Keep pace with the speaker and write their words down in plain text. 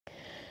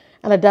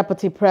And the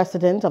Deputy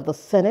President of the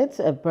Senate,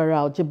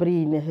 Barau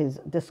Jibrin, has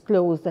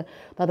disclosed that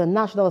the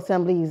National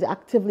Assembly is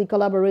actively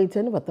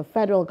collaborating with the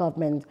federal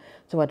government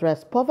to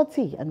address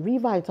poverty and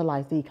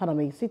revitalize the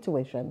economic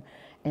situation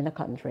in the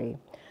country.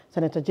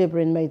 Senator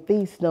Jibrin made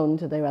this known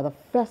today at the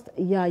first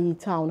Yayi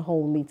Town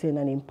Hall meeting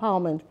and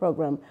empowerment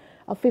program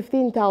of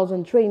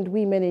 15,000 trained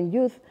women and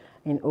youth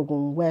in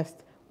Ogun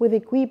West with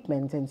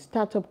equipment and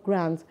startup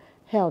grants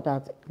held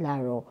at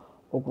Laro,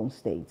 Ogun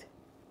State.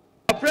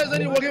 The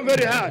president is working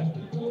very hard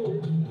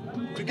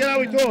together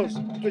with us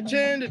to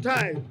change the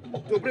tide,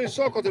 to bring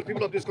succor to the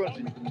people of this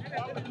country.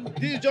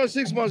 This is just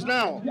 6 months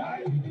now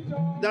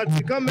that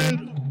the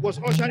government was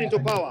ushered into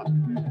power,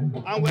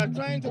 and we are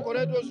trying to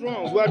correct those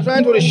wrongs. We are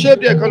trying to reshape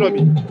the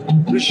economy,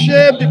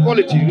 reshape the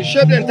polity,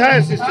 reshape the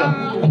entire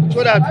system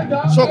so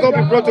that succor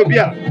will be brought to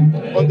bear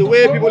on the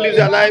way people live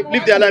their life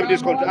in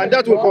this country, and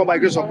that will come by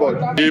grace of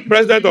God. The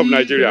President of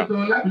Nigeria,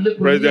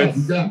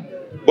 President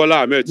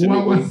Bola Ahmed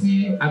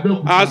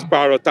Tinubu, has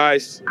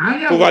prioritized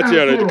poverty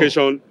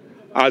eradication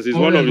as is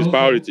one of his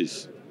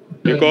priorities,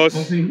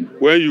 because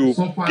when you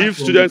give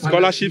students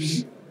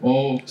scholarships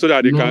so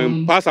that they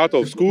can pass out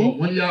of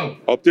school,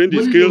 obtain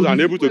the skills and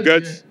able to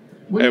get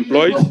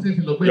employed,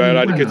 you are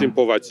eradicating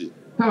poverty.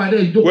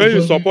 When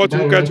you support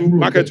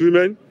market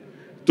women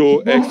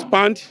to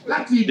expand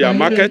their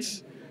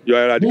markets, you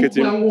are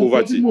eradicating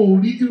poverty.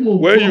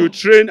 When you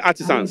train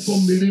artisans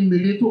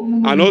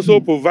and also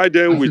provide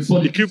them with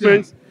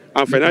equipment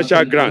and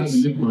financial grants,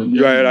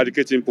 you are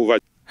eradicating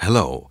poverty.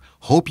 Hello,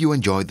 hope you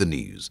enjoyed the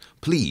news.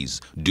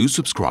 Please do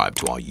subscribe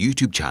to our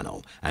YouTube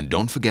channel and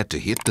don't forget to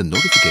hit the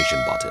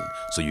notification button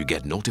so you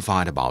get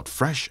notified about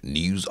fresh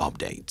news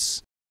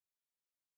updates.